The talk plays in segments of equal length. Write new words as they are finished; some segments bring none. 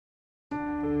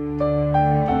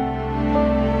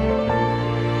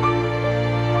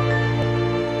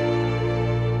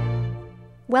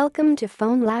Welcome to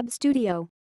Phone Lab Studio.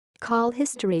 Call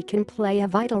history can play a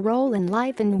vital role in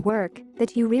life and work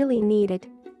that you really need it.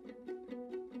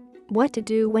 What to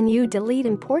do when you delete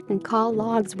important call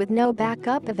logs with no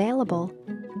backup available?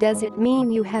 Does it mean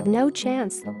you have no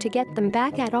chance to get them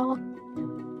back at all?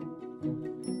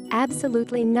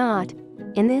 Absolutely not.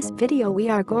 In this video we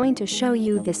are going to show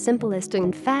you the simplest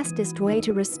and fastest way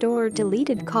to restore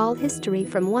deleted call history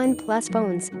from OnePlus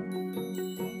phones.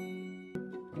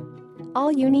 All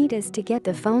you need is to get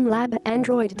the Phone Lab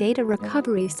Android data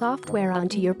recovery software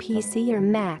onto your PC or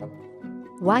Mac.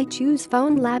 Why choose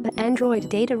Phone Lab Android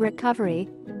data recovery?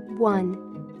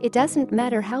 1. It doesn't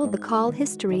matter how the call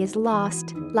history is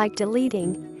lost, like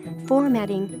deleting,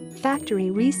 formatting, factory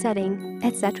resetting,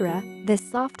 etc. This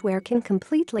software can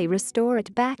completely restore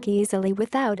it back easily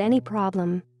without any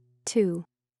problem. 2.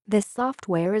 This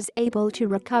software is able to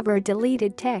recover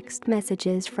deleted text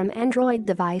messages from Android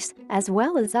device as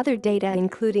well as other data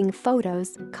including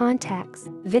photos, contacts,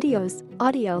 videos,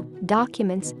 audio,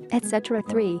 documents, etc.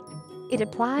 3. It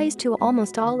applies to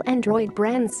almost all Android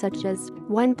brands such as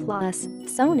OnePlus,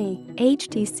 Sony,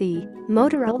 HTC,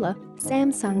 Motorola,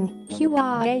 Samsung,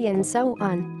 Huawei and so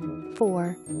on.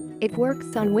 4. It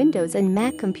works on Windows and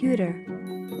Mac computer.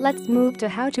 Let's move to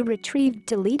how to retrieve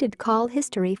deleted call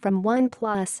history from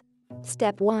OnePlus.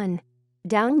 Step 1.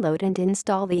 Download and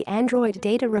install the Android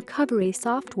data recovery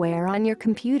software on your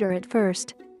computer at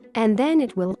first. And then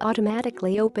it will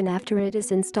automatically open after it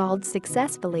is installed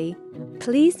successfully.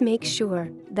 Please make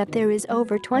sure that there is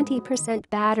over 20%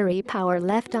 battery power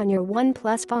left on your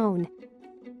OnePlus phone.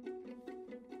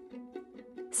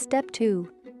 Step 2.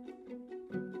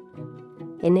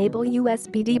 Enable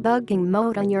USB debugging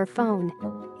mode on your phone.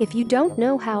 If you don't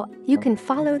know how, you can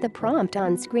follow the prompt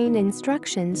on screen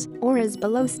instructions or as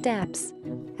below steps.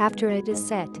 After it is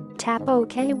set, tap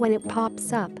OK when it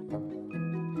pops up.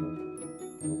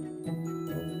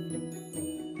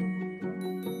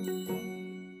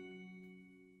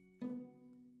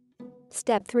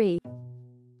 Step 3.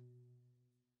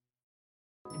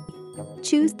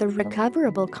 Choose the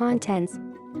recoverable contents.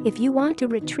 If you want to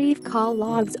retrieve call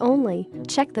logs only,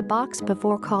 check the box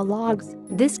before call logs.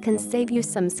 This can save you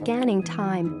some scanning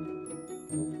time.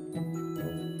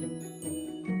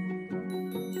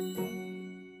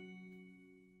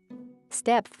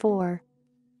 Step 4.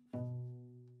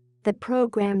 The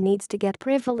program needs to get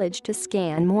privilege to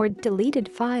scan more deleted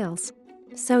files.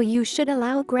 So you should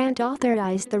allow grant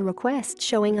authorize the request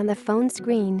showing on the phone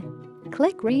screen.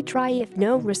 Click retry if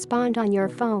no respond on your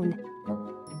phone.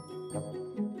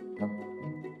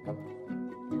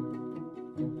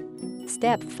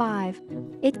 Step 5.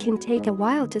 It can take a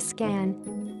while to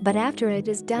scan, but after it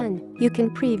is done, you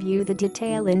can preview the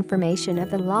detailed information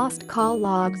of the lost call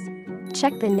logs.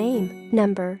 Check the name,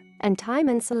 number, and time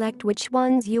and select which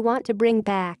ones you want to bring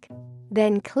back.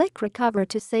 Then click Recover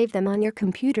to save them on your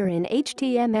computer in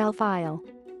HTML file.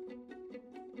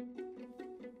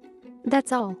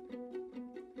 That's all.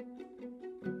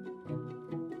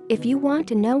 If you want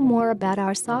to know more about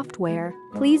our software,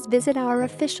 please visit our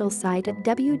official site at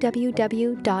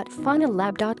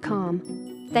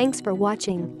www.phonelab.com. Thanks for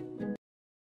watching.